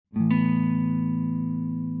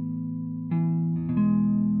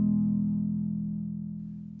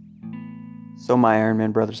So my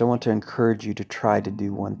Ironman brothers, I want to encourage you to try to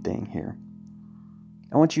do one thing here.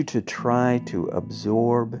 I want you to try to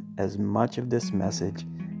absorb as much of this message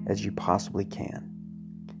as you possibly can.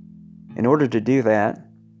 In order to do that,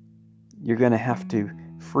 you're going to have to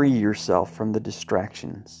free yourself from the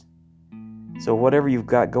distractions. So whatever you've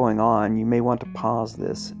got going on, you may want to pause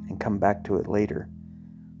this and come back to it later.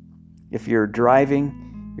 If you're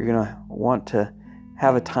driving, you're going to want to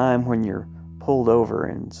have a time when you're pulled over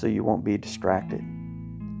and so you won't be distracted.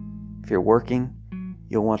 If you're working,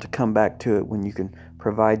 you'll want to come back to it when you can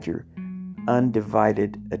provide your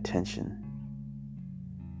undivided attention.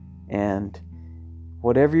 And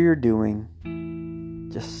whatever you're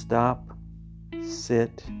doing, just stop,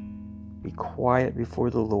 sit, be quiet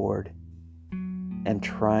before the Lord, and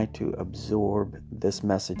try to absorb this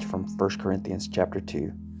message from 1 Corinthians chapter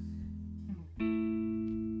 2.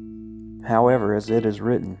 However, as it is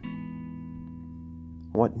written,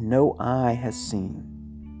 what no eye has seen,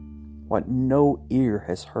 what no ear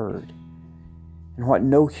has heard, and what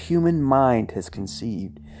no human mind has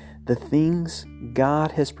conceived, the things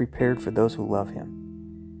God has prepared for those who love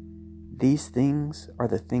Him. These things are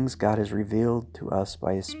the things God has revealed to us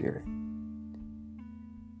by His Spirit.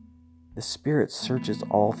 The Spirit searches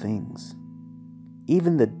all things,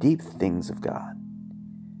 even the deep things of God.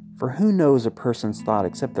 For who knows a person's thought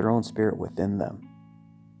except their own spirit within them?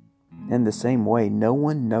 In the same way, no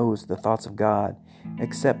one knows the thoughts of God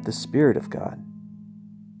except the Spirit of God.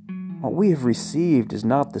 What we have received is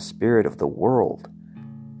not the spirit of the world,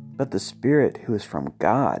 but the Spirit who is from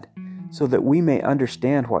God, so that we may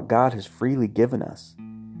understand what God has freely given us.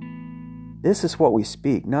 This is what we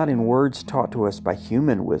speak, not in words taught to us by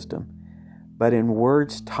human wisdom, but in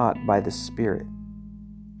words taught by the Spirit,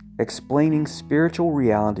 explaining spiritual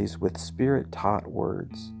realities with Spirit-taught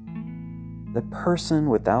words. The person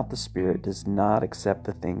without the Spirit does not accept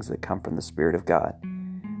the things that come from the Spirit of God,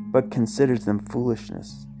 but considers them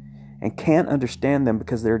foolishness, and can't understand them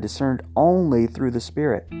because they are discerned only through the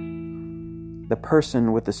Spirit. The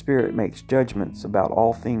person with the Spirit makes judgments about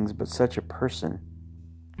all things, but such a person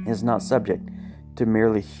is not subject to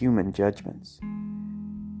merely human judgments.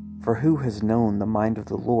 For who has known the mind of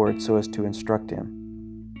the Lord so as to instruct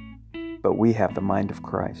him? But we have the mind of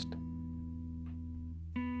Christ.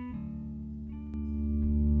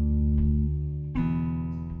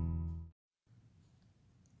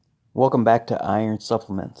 Welcome back to Iron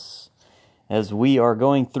Supplements, as we are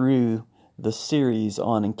going through the series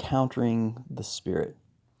on encountering the Spirit.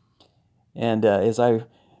 And as I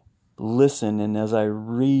listen and as I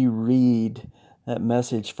reread that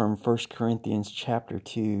message from 1 Corinthians chapter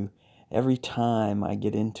 2, every time I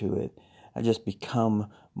get into it, I just become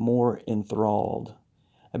more enthralled.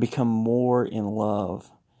 I become more in love.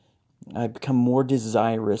 I become more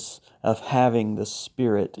desirous of having the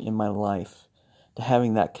Spirit in my life, to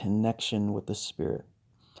having that connection with the Spirit.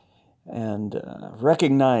 And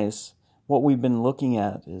recognize what we've been looking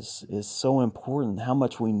at is so important, how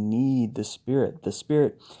much we need the Spirit. The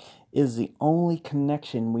Spirit is the only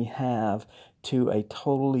connection we have to a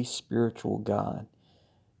totally spiritual God.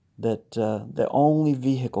 That the only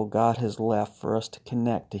vehicle God has left for us to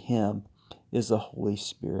connect to Him is the Holy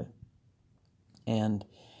Spirit. And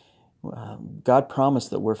God promised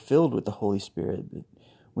that we're filled with the Holy Spirit.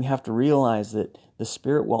 We have to realize that the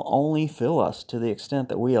Spirit will only fill us to the extent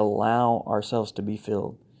that we allow ourselves to be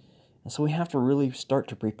filled. And so we have to really start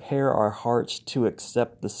to prepare our hearts to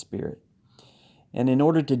accept the Spirit. And in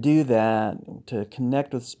order to do that, to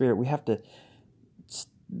connect with the Spirit, we have to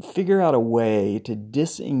figure out a way to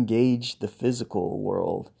disengage the physical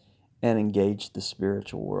world and engage the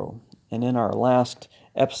spiritual world. And in our last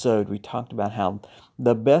episode, we talked about how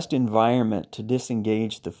the best environment to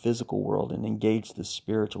disengage the physical world and engage the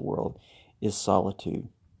spiritual world is solitude.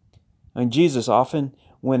 And Jesus often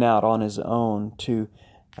went out on His own to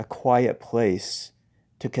a quiet place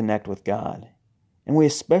to connect with God. And we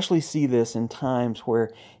especially see this in times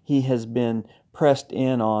where He has been pressed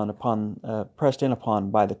in upon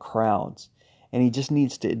by the crowds, and He just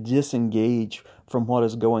needs to disengage from what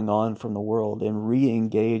is going on from the world and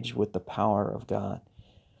re-engage with the power of God.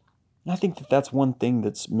 And I think that that's one thing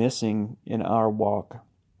that's missing in our walk.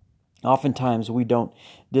 Oftentimes we don't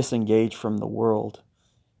disengage from the world.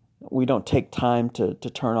 We don't take time to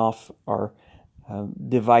turn off our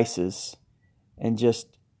devices and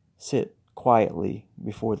just sit quietly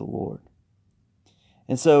before the Lord.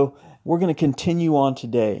 And so we're going to continue on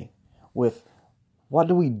today with what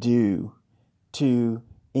do we do to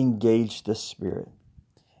engage the Spirit.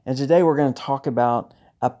 And today we're going to talk about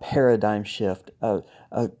a paradigm shift, a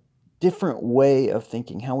different way of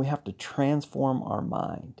thinking, how we have to transform our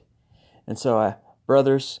mind. And so,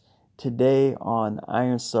 brothers, today on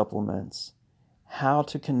Iron Supplements, how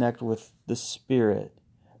to connect with the Spirit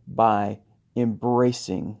by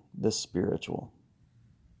embracing the spiritual.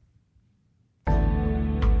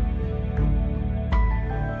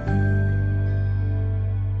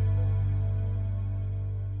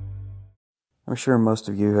 I'm sure most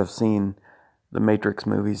of you have seen the Matrix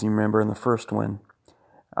movies. You remember in the first one,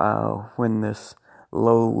 when this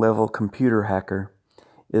low-level computer hacker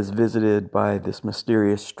is visited by this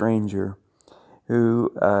mysterious stranger who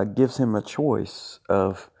gives him a choice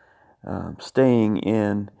of staying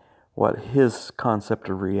in what his concept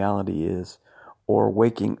of reality is, or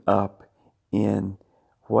waking up in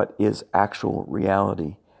what is actual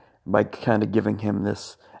reality, by kind of giving him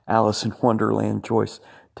this Alice in Wonderland choice: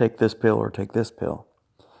 take this pill or take this pill.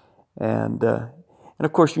 And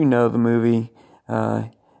of course, you know the movie.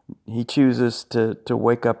 He chooses to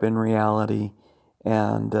wake up in reality,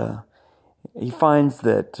 and he finds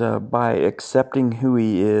that by accepting who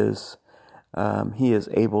he is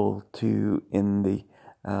able to, in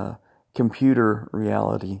the computer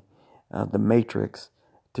reality, the Matrix,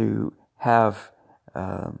 to have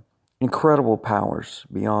incredible powers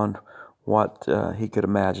beyond what he could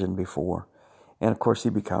imagine before. And of course, he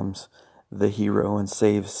becomes the hero and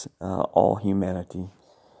saves all humanity.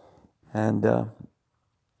 And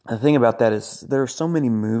the thing about that is there are so many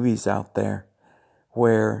movies out there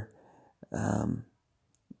where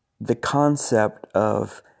the concept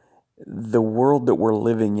of the world that we're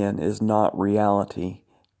living in is not reality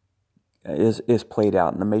is played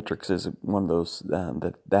out. And The Matrix is one of those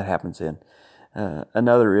that happens in.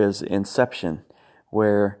 Another is Inception,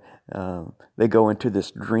 where they go into this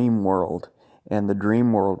dream world, and the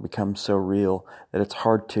dream world becomes so real that it's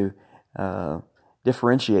hard to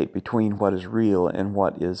differentiate between what is real and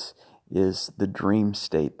what is the dream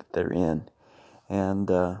state that they're in.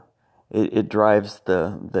 And it drives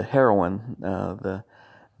the heroine,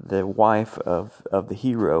 the wife of the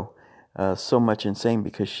hero, so much insane,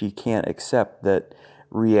 because she can't accept that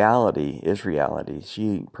reality is reality.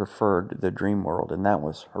 She preferred the dream world, and that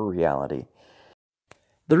was her reality.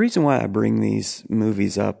 The reason why I bring these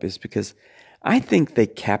movies up is because I think they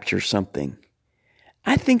capture something.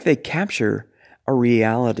 I think they capture a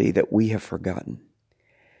reality that we have forgotten.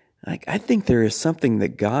 I think there is something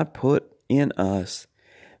that God put in us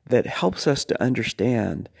that helps us to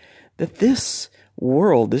understand that this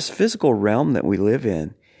world, this physical realm that we live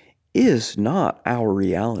in, is not our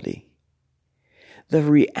reality. The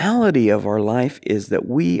reality of our life is that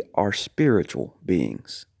we are spiritual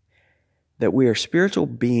beings. That we are spiritual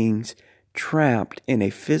beings trapped in a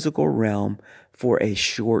physical realm for a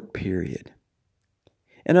short period.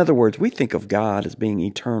 In other words, we think of God as being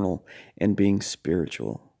eternal and being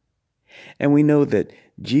spiritual. And we know that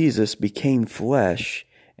Jesus became flesh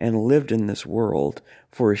and lived in this world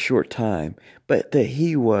for a short time, but that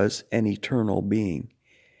he was an eternal being.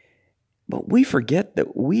 But we forget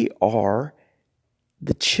that we are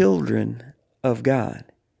the children of God,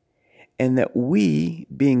 and that we,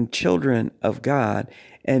 being children of God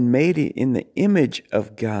and made in the image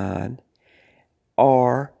of God,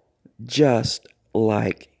 are just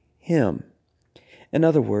like him. In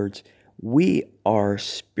other words, we are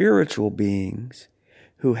spiritual beings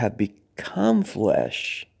who have become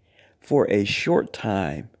flesh for a short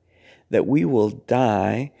time, that we will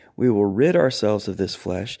die, we will rid ourselves of this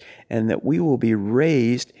flesh, and that we will be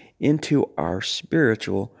raised into our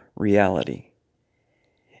spiritual reality.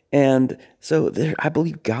 And so I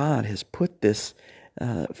believe God has put this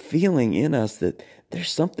feeling in us that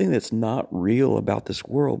there's something that's not real about this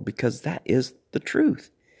world, because that is the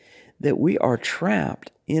truth. That we are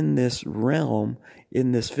trapped in this realm,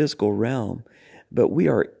 in this physical realm, but we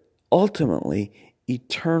are ultimately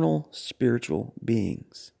eternal spiritual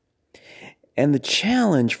beings. And the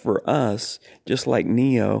challenge for us, just like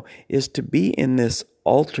Neo, is to be in this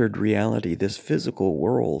altered reality, this physical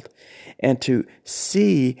world, and to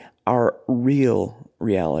see our real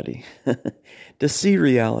reality, to see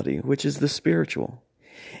reality, which is the spiritual.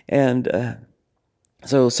 And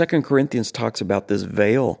so 2 Corinthians talks about this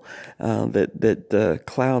veil that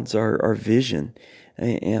clouds our vision.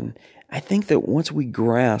 And I think that once we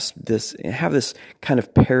grasp this, have this kind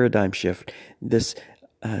of paradigm shift, this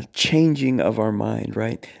changing of our mind,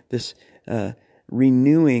 right? This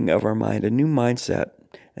renewing of our mind, a new mindset,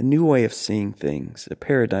 a new way of seeing things, a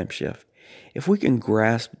paradigm shift. If we can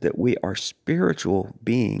grasp that we are spiritual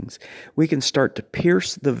beings, we can start to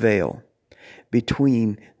pierce the veil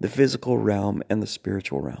between the physical realm and the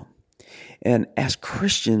spiritual realm. And as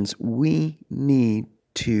Christians, we need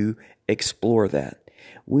to explore that.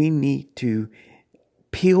 We need to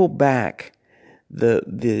peel back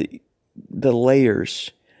the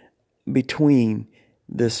layers between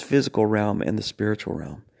this physical realm and the spiritual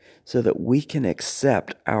realm so that we can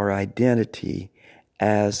accept our identity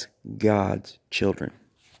as God's children.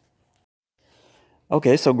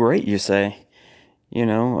 Okay, so great, you say.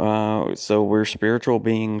 So we're spiritual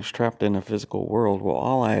beings trapped in a physical world. Well,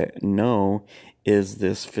 all I know is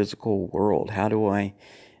this physical world. How do I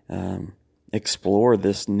explore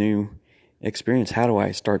this new experience? How do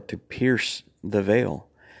I start to pierce the veil?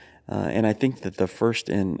 And I think that the first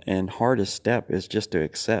and hardest step is just to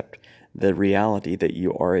accept the reality that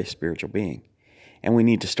you are a spiritual being. And we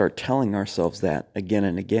need to start telling ourselves that again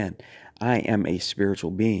and again. I am a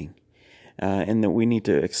spiritual being. And that we need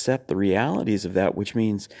to accept the realities of that, which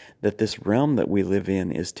means that this realm that we live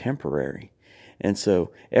in is temporary. And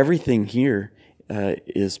so everything here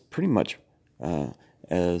is pretty much,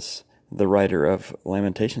 as the writer of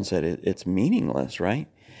Lamentations said, it's meaningless, right?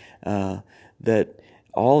 That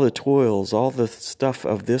all the toils, all the stuff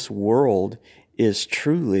of this world is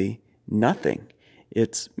truly nothing.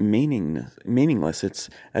 It's meaningless. It's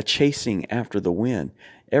a chasing after the wind.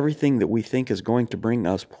 Everything that we think is going to bring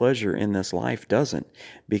us pleasure in this life doesn't,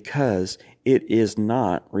 because it is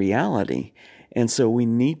not reality. And so we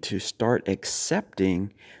need to start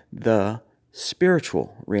accepting the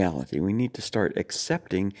spiritual reality. We need to start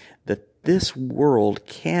accepting that this world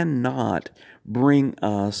cannot bring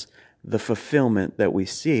us the fulfillment that we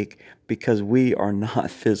seek, because we are not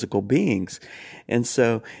physical beings. And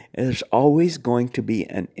so there's always going to be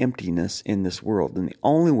an emptiness in this world. And the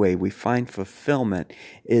only way we find fulfillment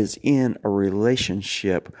is in a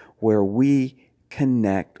relationship where we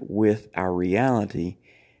connect with our reality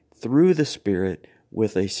through the Spirit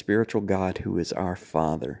with a spiritual God who is our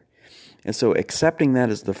Father. And so accepting that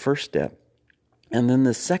is the first step. And then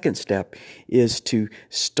the second step is to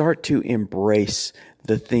start to embrace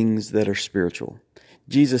the things that are spiritual.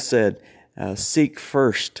 Jesus said, seek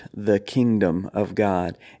first the kingdom of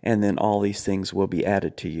God, and then all these things will be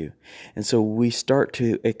added to you. And so we start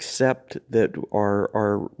to accept that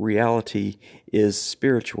our reality is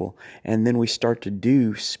spiritual, and then we start to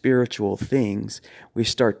do spiritual things. We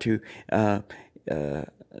start to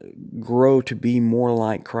grow to be more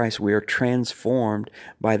like Christ. We are transformed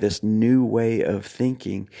by this new way of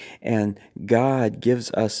thinking, and God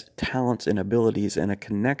gives us talents and abilities and a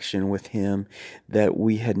connection with Him that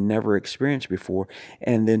we had never experienced before.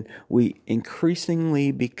 And then we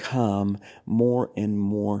increasingly become more and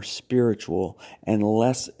more spiritual and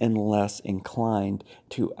less inclined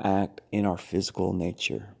to act in our physical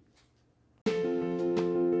nature.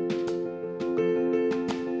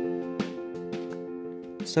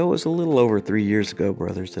 So it was a little over 3 years ago,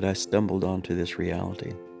 brothers, that I stumbled onto this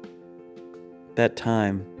reality. That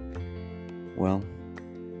time, well,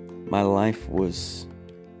 my life was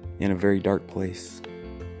in a very dark place.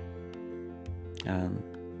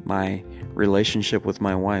 My relationship with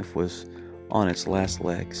my wife was on its last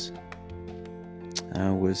legs.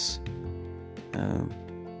 I was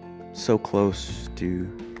so close to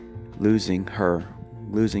losing her,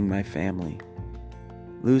 losing my family,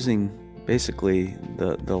 losing basically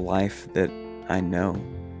the life that I know.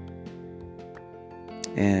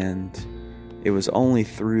 And it was only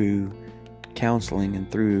through counseling and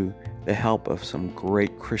through the help of some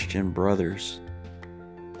great Christian brothers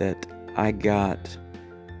that I got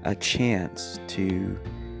a chance to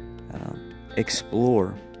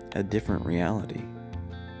explore a different reality.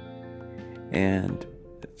 And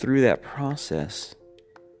through that process,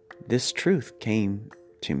 this truth came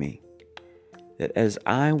to me, that as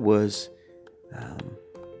I was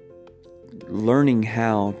learning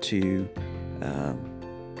how to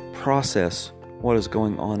process what is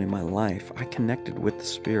going on in my life, I connected with the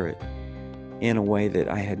Spirit in a way that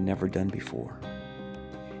I had never done before.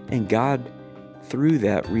 And God, through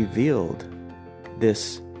that, revealed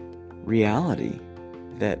this reality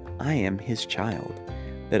that I am His child,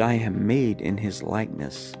 that I am made in His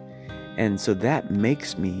likeness. And so that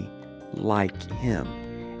makes me like Him.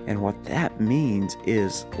 And what that means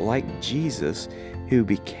is, like Jesus, who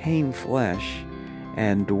became flesh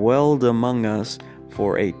and dwelled among us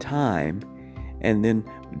for a time, and then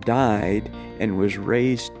died and was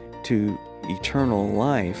raised to eternal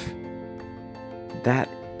life, that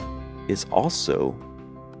is also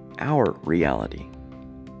our reality.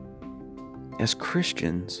 As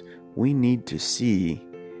Christians, we need to see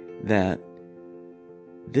that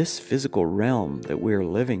this physical realm that we're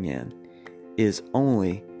living in is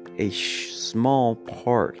only a small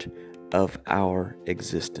part of our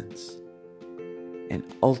existence. And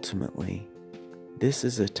ultimately, this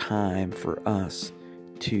is a time for us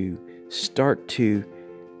to start to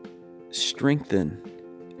strengthen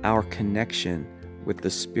our connection with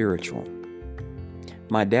the spiritual.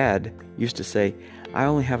 my dad used to say, I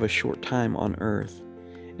only have a short time on earth.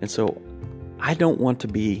 And so I don't want to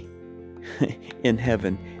be in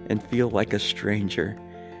heaven and feel like a stranger.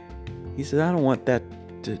 He said, I don't want that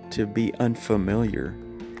to be unfamiliar.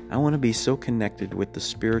 I want to be so connected with the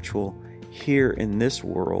spiritual here in this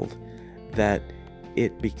world that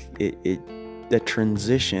that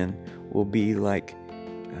transition will be like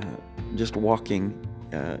just walking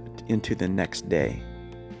into the next day.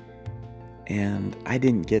 And I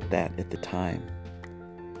didn't get that at the time.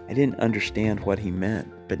 I didn't understand what he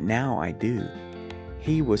meant, but now I do.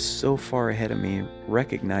 He was so far ahead of me,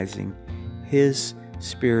 recognizing his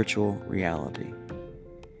spiritual reality.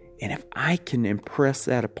 And if I can impress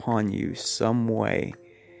that upon you some way,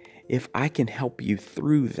 if I can help you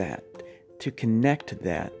through that, to connect to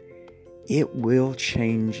that, it will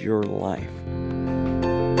change your life.